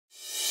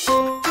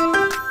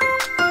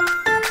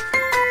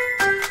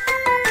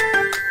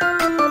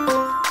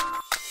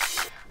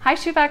Hi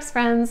Shoebox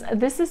friends,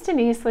 this is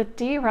Denise with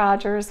D.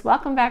 Rogers.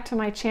 Welcome back to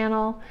my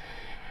channel.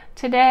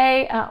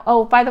 Today,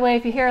 oh by the way,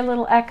 if you hear a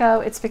little echo,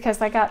 it's because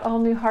I got all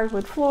new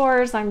hardwood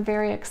floors I'm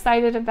very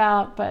excited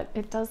about, but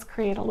it does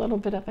create a little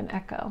bit of an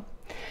echo.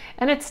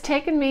 And it's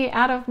taken me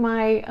out of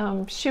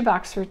my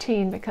shoebox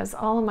routine because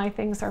all of my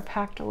things are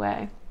packed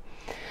away.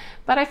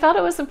 But I felt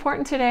it was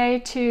important today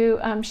to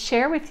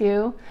share with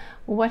you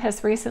what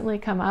has recently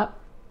come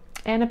up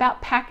and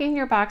about packing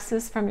your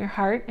boxes from your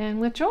heart and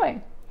with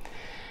joy.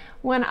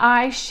 When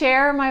I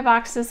share my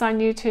boxes on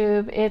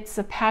YouTube, it's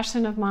a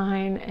passion of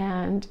mine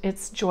and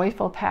it's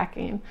joyful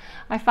packing.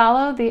 I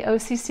follow the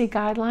OCC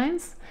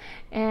guidelines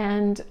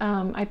and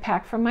I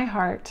pack from my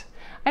heart.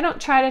 I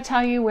don't try to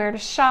tell you where to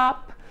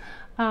shop,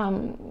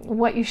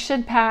 what you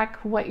should pack,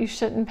 what you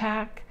shouldn't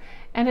pack,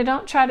 and I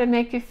don't try to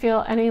make you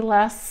feel any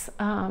less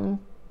of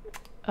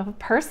a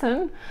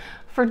person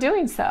for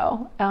doing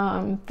so.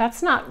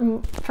 That's not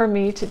for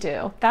me to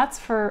do. That's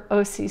for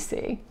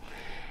OCC.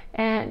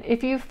 And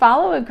if you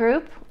follow a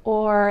group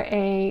or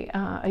a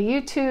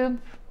YouTube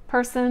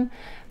person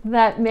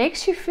that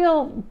makes you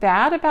feel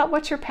bad about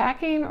what you're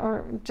packing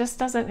or just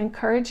doesn't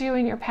encourage you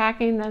in your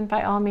packing, then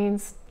by all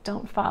means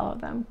don't follow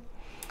them.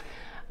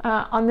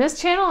 On this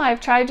channel,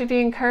 I've tried to be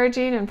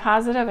encouraging and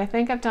positive. I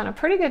think I've done a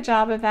pretty good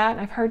job of that.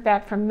 I've heard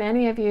back from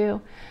many of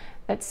you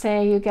that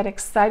say you get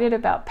excited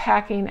about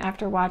packing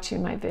after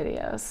watching my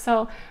videos.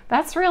 So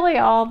that's really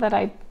all that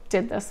I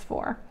did this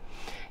for.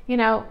 You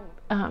know,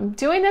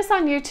 doing this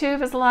on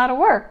YouTube is a lot of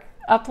work.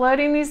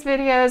 Uploading these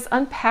videos,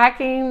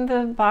 unpacking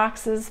the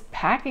boxes,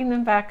 packing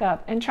them back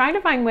up, and trying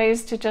to find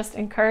ways to just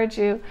encourage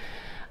you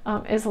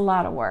is a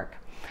lot of work.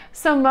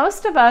 So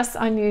most of us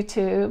on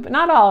YouTube,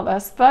 not all of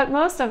us, but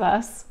most of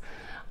us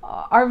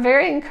are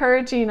very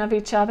encouraging of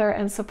each other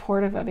and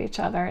supportive of each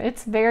other.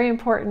 It's very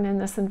important in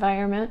this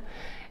environment.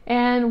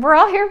 And we're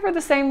all here for the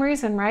same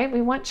reason, right?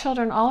 We want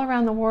children all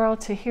around the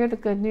world to hear the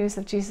good news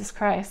of Jesus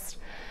Christ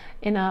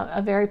in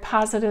a very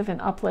positive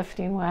and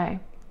uplifting way.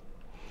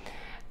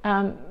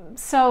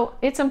 So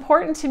it's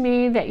important to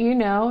me that you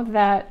know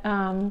that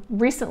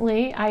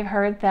recently I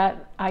heard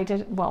that I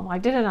did an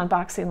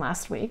unboxing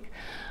last week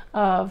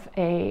of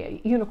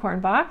a unicorn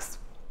box,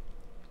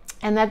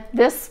 and that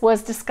this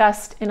was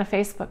discussed in a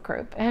Facebook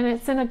group, and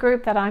it's in a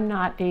group that I'm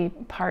not a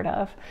part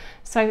of,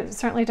 so I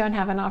certainly don't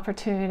have an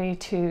opportunity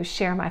to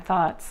share my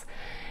thoughts.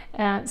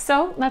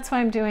 So that's why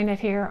I'm doing it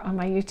here on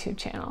my YouTube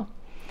channel.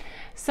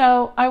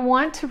 So I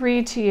want to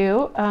read to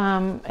you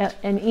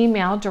an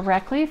email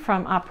directly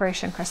from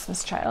Operation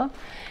Christmas Child.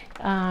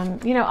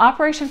 You know,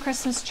 Operation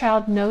Christmas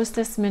Child knows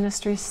this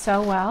ministry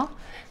so well.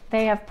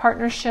 They have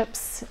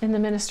partnerships in the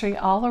ministry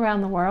all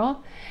around the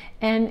world.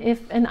 And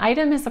if an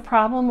item is a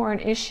problem or an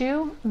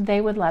issue, they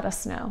would let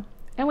us know.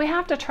 And we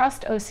have to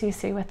trust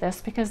OCC with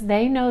this because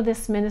they know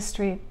this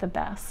ministry the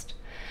best.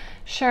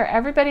 Sure,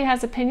 everybody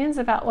has opinions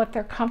about what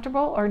they're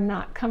comfortable or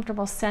not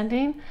comfortable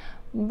sending,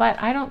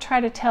 but I don't try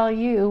to tell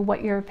you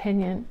what your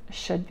opinion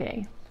should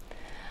be.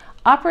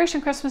 Operation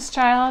Christmas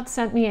Child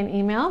sent me an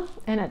email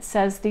and it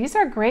says, "These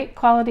are great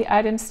quality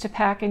items to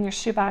pack in your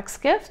shoebox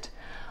gift.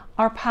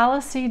 Our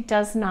policy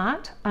does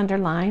not,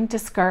 underline,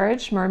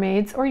 discourage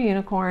mermaids or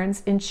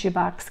unicorns in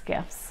shoebox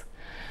gifts.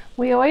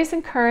 We always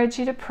encourage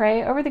you to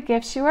pray over the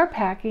gifts you are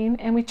packing,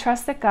 and we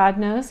trust that God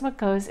knows what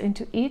goes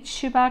into each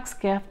shoebox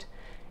gift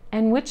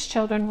and which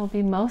children will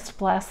be most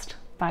blessed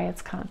by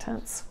its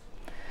contents."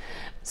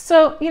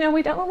 So, you know,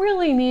 we don't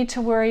really need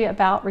to worry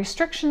about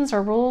restrictions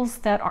or rules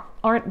that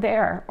aren't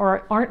there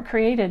or aren't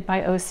created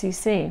by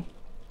OCC.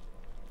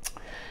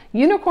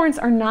 Unicorns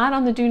are not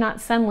on the do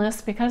not send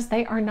list because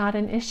they are not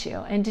an issue.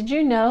 And did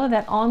you know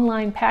that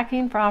online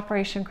packing for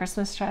Operation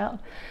Christmas Child,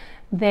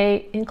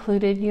 they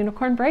included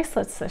unicorn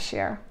bracelets this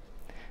year?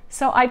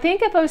 So I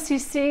think if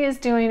OCC is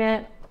doing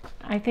it,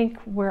 I think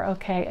we're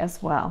okay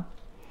as well.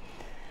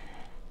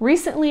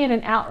 Recently at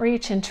an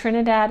outreach in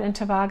Trinidad and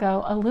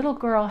Tobago, a little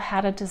girl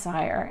had a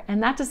desire,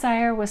 and that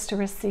desire was to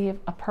receive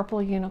a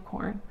purple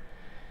unicorn.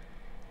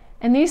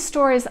 And these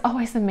stories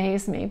always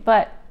amaze me,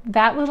 but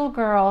that little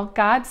girl,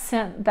 God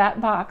sent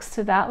that box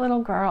to that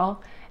little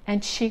girl,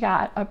 and she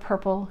got a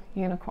purple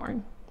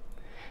unicorn.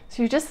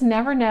 So you just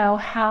never know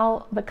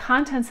how the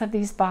contents of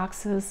these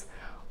boxes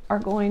are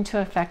going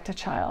to affect a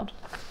child.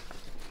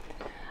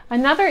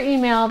 Another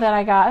email that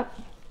I got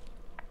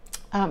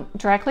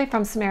directly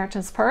from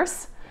Samaritan's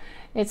Purse,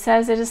 it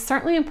says, "It is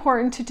certainly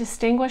important to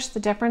distinguish the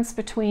difference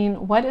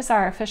between what is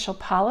our official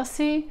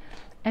policy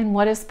and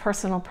what is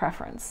personal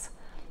preference.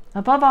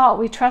 Above all,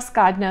 we trust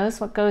God knows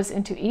what goes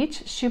into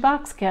each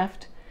shoebox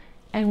gift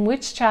and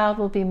which child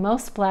will be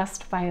most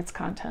blessed by its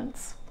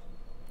contents."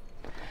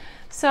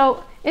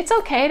 So it's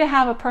okay to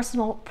have a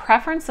personal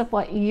preference of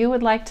what you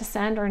would like to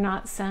send or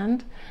not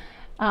send,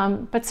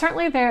 but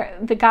certainly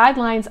the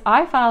guidelines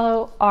I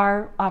follow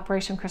are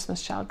Operation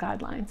Christmas Child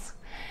guidelines.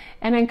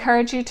 And I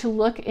encourage you to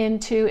look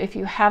into, if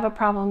you have a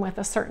problem with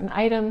a certain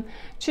item,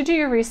 to do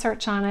your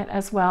research on it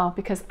as well,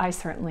 because I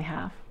certainly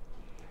have.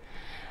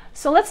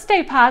 So let's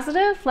stay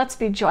positive, let's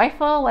be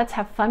joyful, let's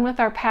have fun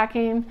with our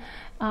packing,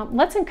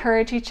 let's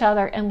encourage each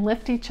other and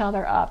lift each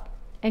other up.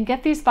 and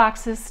get these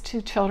boxes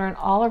to children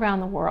all around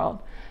the world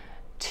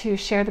to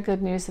share the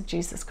good news of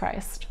Jesus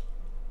Christ.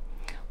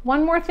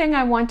 One more thing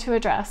I want to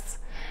address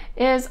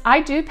is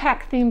I do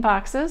pack theme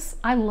boxes.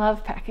 I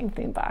love packing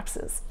theme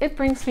boxes. It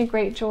brings me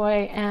great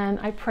joy, and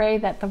I pray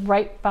that the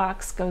right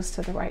box goes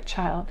to the right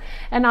child.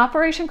 And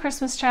Operation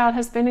Christmas Child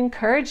has been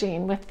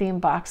encouraging with theme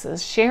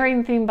boxes,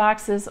 sharing theme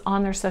boxes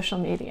on their social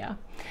media,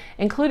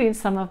 including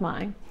some of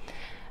mine.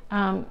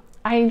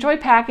 I enjoy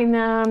packing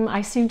them.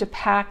 I seem to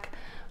pack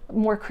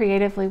more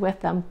creatively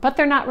with them, but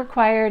they're not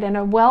required, and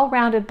a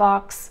well-rounded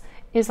box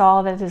is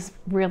all that is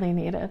really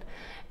needed.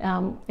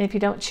 If you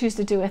don't choose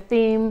to do a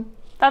theme,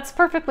 that's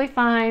perfectly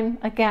fine.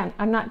 Again,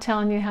 I'm not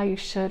telling you how you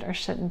should or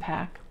shouldn't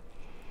pack.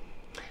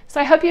 So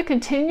I hope you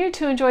continue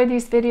to enjoy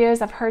these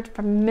videos. I've heard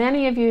from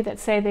many of you that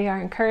say they are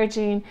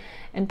encouraging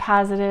and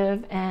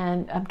positive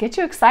and get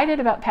you excited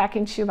about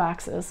packing shoe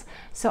boxes.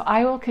 So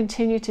I will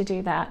continue to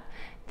do that.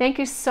 Thank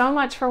you so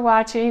much for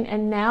watching,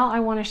 and now I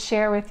want to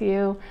share with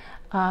you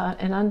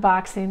an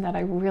unboxing that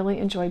I really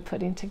enjoyed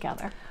putting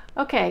together.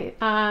 Okay,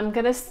 I'm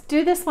going to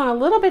do this one a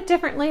little bit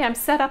differently. I'm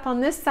set up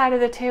on this side of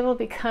the table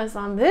because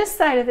on this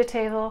side of the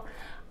table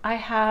I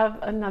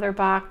have another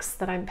box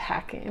that I'm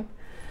packing.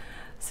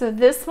 So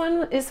this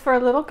one is for a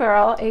little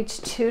girl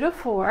aged 2 to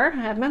 4.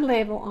 I have my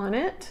label on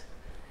it,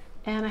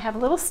 and I have a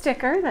little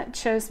sticker that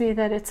shows me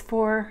that it's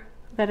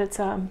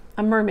a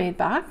mermaid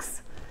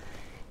box,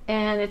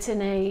 and it's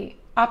in a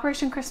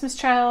Operation Christmas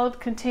Child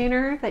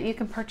container that you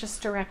can purchase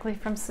directly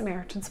from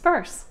Samaritan's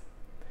Purse.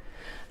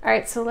 All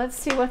right, so let's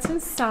see what's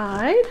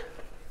inside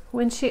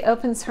when she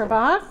opens her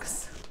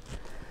box.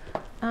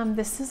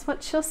 This is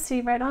what she'll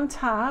see right on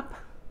top,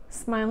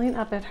 smiling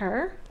up at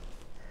her.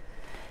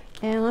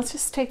 And let's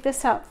just take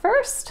this out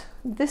first.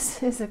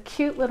 This is a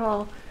cute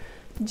little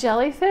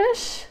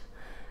jellyfish.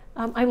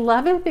 I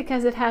love it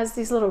because it has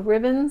these little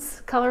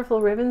ribbons,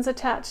 colorful ribbons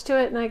attached to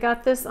it, and I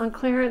got this on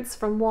clearance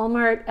from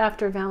Walmart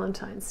after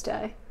Valentine's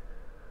Day.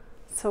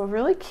 So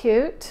really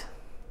cute.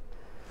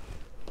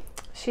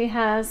 She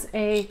has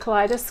a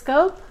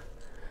kaleidoscope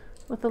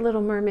with a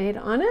little mermaid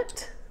on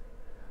it.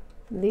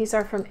 These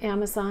are from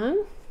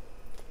Amazon.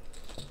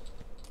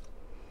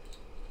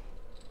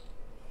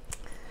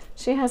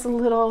 She has a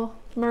little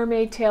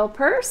mermaid tail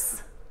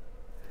purse,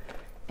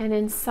 and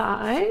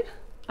inside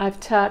I've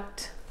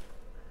tucked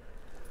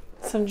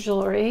some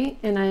jewelry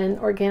in an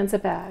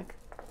organza bag.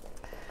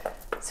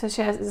 So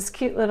she has this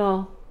cute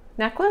little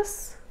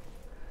necklace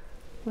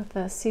with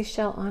a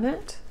seashell on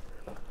it,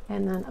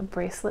 and then a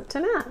bracelet to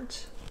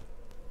match.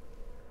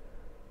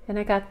 And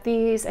I got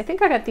these, I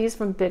think I got these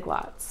from Big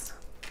Lots.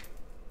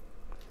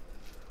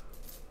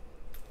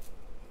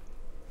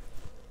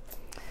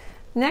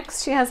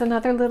 Next, she has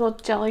another little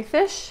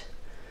jellyfish,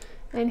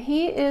 and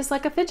he is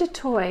like a fidget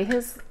toy.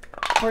 His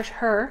or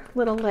her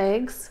little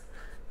legs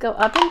go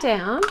up and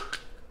down.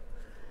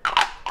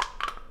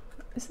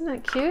 Isn't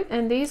that cute?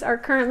 And these are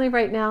currently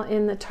right now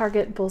in the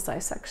Target Bullseye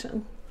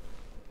section.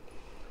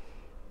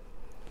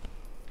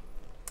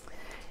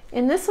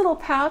 In this little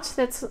pouch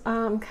that's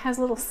has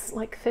little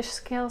like fish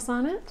scales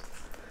on it,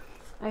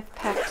 I've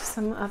packed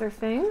some other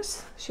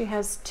things. She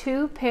has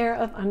 2 pair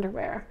of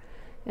underwear,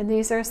 and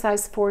these are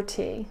size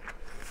 4T.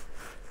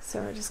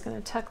 So we're just going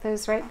to tuck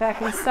those right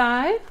back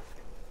inside.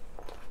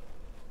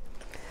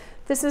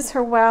 This is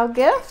her wow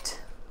gift.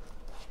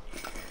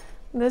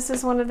 This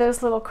is one of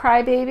those little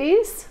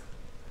crybabies.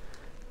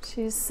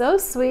 She's so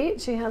sweet.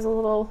 She has a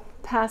little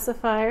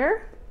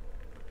pacifier.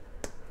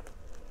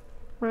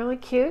 Really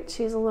cute.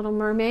 She's a little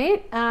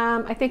mermaid.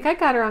 I think I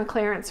got her on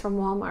clearance from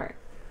Walmart.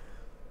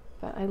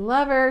 But I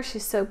love her.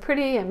 She's so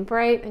pretty and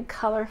bright and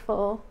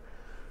colorful.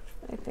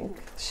 I think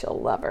she'll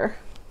love her.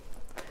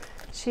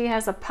 She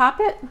has a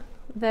poppet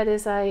that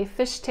is a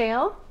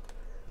fishtail.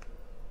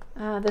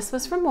 This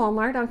was from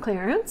Walmart on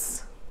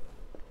clearance.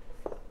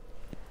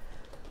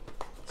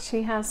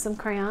 She has some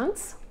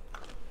crayons.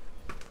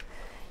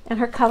 And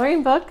her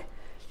coloring book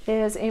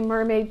is a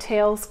Mermaid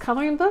Tales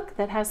coloring book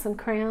that has some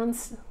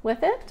crayons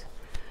with it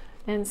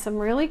and some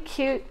really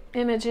cute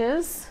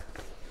images.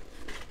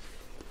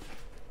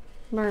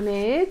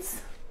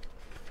 Mermaids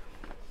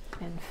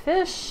and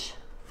fish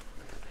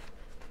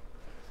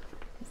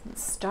and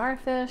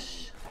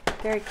starfish.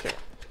 Very cute.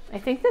 I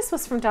think this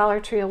was from Dollar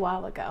Tree a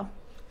while ago.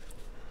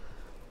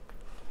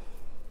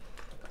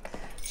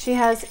 She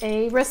has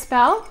a wrist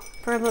bell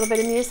for a little bit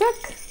of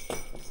music.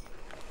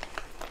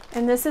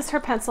 And this is her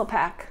pencil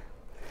pack.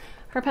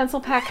 Her pencil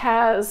pack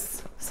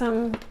has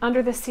some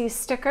Under the Sea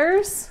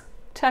stickers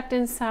tucked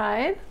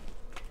inside.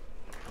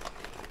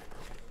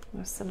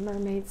 There's some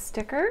mermaid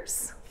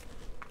stickers.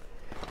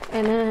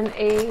 And then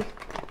a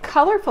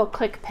colorful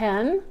click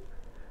pen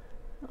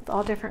with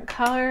all different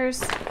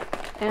colors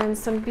and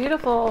some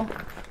beautiful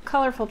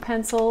colorful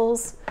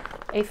pencils,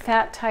 a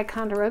fat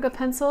Ticonderoga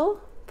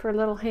pencil for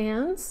little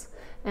hands,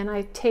 and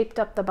I taped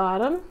up the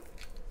bottom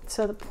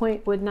so the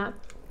point would not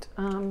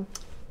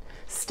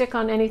stick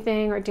on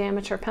anything or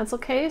damage her pencil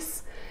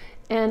case,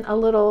 and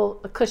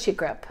a cushy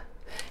grip.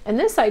 And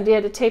this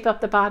idea to tape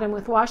up the bottom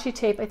with washi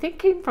tape, I think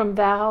came from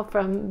Val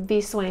from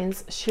V.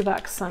 Swain's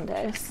Shoebox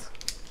Sundays.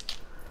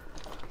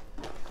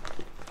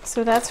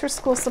 So that's her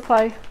school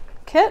supply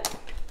kit.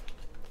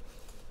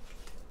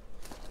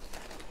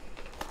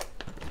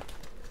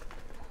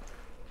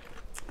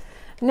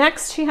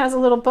 Next, she has a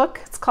little book.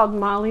 It's called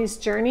Molly's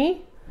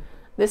Journey.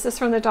 This is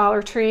from the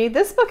Dollar Tree.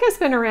 This book has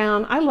been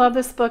around. I love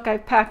this book.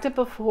 I've packed it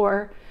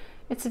before.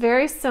 It's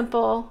very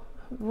simple,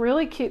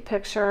 really cute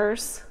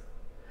pictures.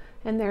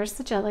 And there's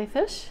the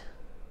jellyfish.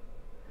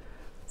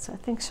 So I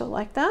think she'll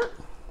like that.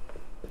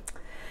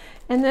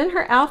 And then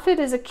her outfit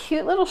is a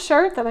cute little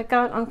shirt that I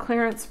got on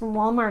clearance from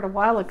Walmart a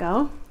while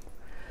ago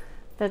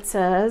that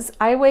says,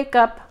 "I wake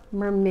up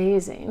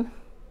mermazing."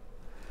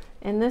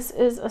 And this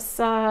is a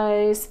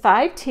size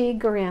 5T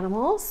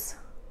Garanimals.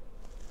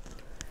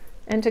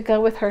 And to go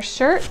with her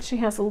shirt, she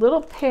has a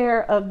little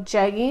pair of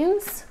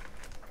jeggings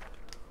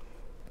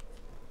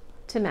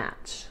to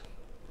match.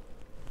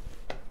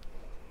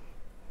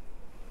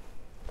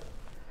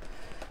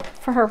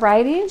 For her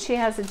writing, she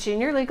has a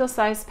junior legal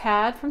size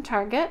pad from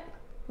Target.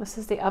 This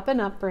is the Up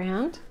and Up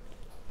brand.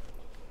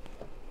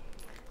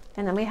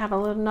 And then we have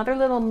another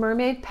little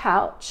mermaid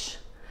pouch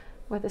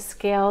where the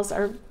scales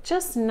are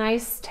just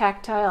nice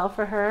tactile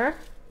for her.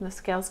 The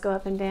scales go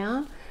up and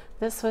down.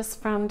 This was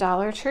from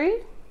Dollar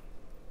Tree.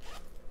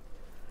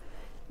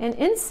 And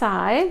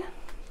inside,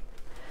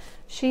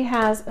 she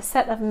has a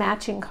set of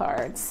matching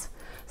cards.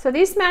 So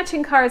these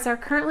matching cards are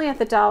currently at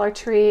the Dollar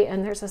Tree,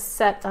 and there's a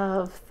set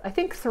of, I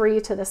think, 3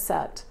 to the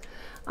set.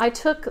 I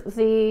took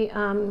the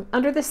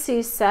Under the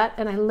Sea set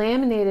and I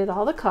laminated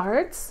all the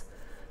cards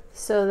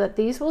so that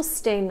these will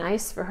stay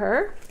nice for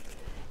her.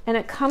 And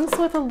it comes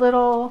with a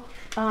little,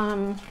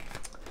 I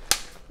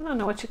don't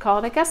know what you call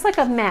it, I guess like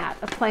a mat,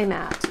 a play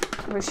mat,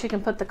 where she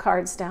can put the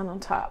cards down on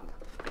top.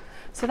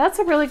 So that's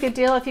a really good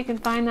deal if you can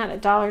find that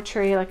at Dollar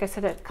Tree. Like I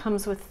said, it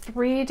comes with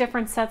 3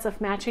 different sets of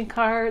matching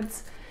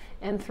cards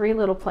and 3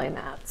 little play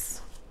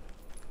mats.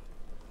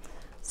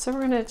 So we're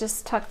going to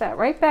just tuck that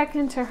right back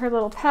into her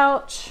little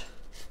pouch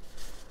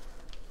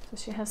so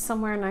she has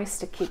somewhere nice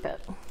to keep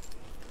it.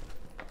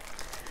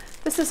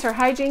 This is her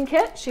hygiene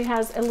kit. She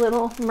has a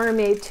little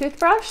mermaid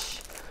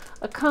toothbrush,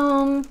 a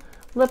comb,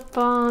 lip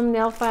balm,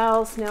 nail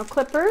files, nail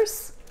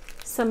clippers,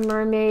 some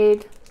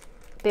mermaid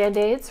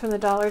Band-Aids from the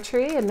Dollar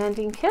Tree, a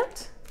mending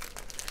kit,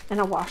 and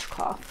a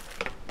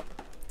washcloth.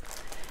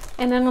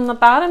 And then on the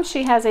bottom,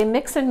 she has a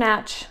mix and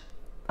match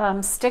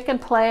stick and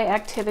play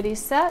activity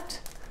set.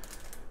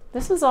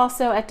 This was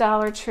also at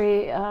Dollar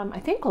Tree, I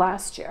think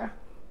last year.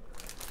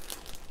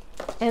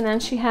 And then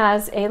she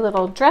has a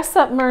little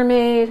dress-up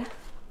mermaid.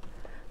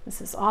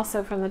 This is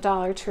also from the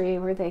Dollar Tree,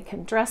 where they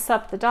can dress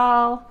up the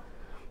doll,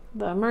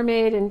 the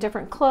mermaid in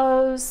different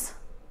clothes.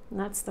 And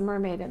that's the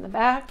mermaid in the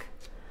back.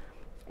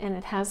 And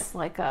it has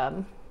like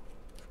a,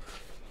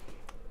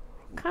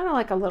 kind of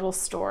like a little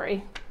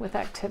story with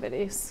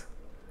activities.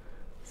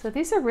 So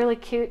these are really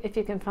cute if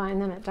you can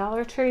find them at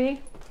Dollar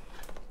Tree.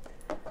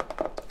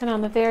 And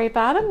on the very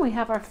bottom, we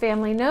have our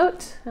family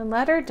note and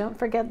letter. Don't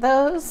forget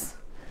those.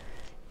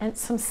 And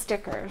some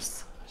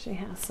stickers. She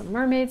has some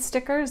mermaid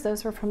stickers.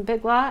 Those were from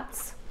Big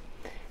Lots.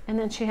 And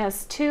then she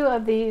has 2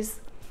 of these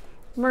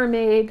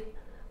mermaid,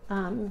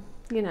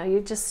 you know,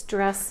 you just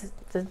dress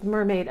the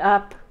mermaid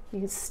up. You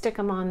can stick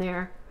them on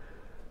there.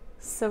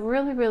 So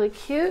really, really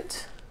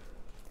cute.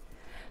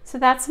 So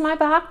that's my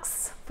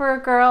box for a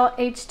girl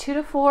age 2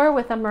 to 4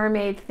 with a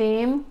mermaid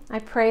theme. I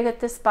pray that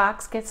this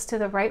box gets to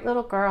the right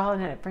little girl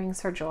and that it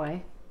brings her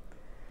joy.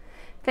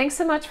 Thanks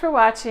so much for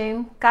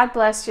watching. God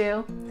bless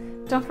you.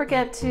 Don't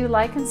forget to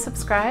like and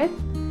subscribe,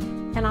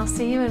 and I'll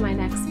see you in my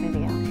next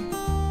video.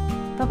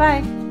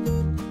 Bye-bye.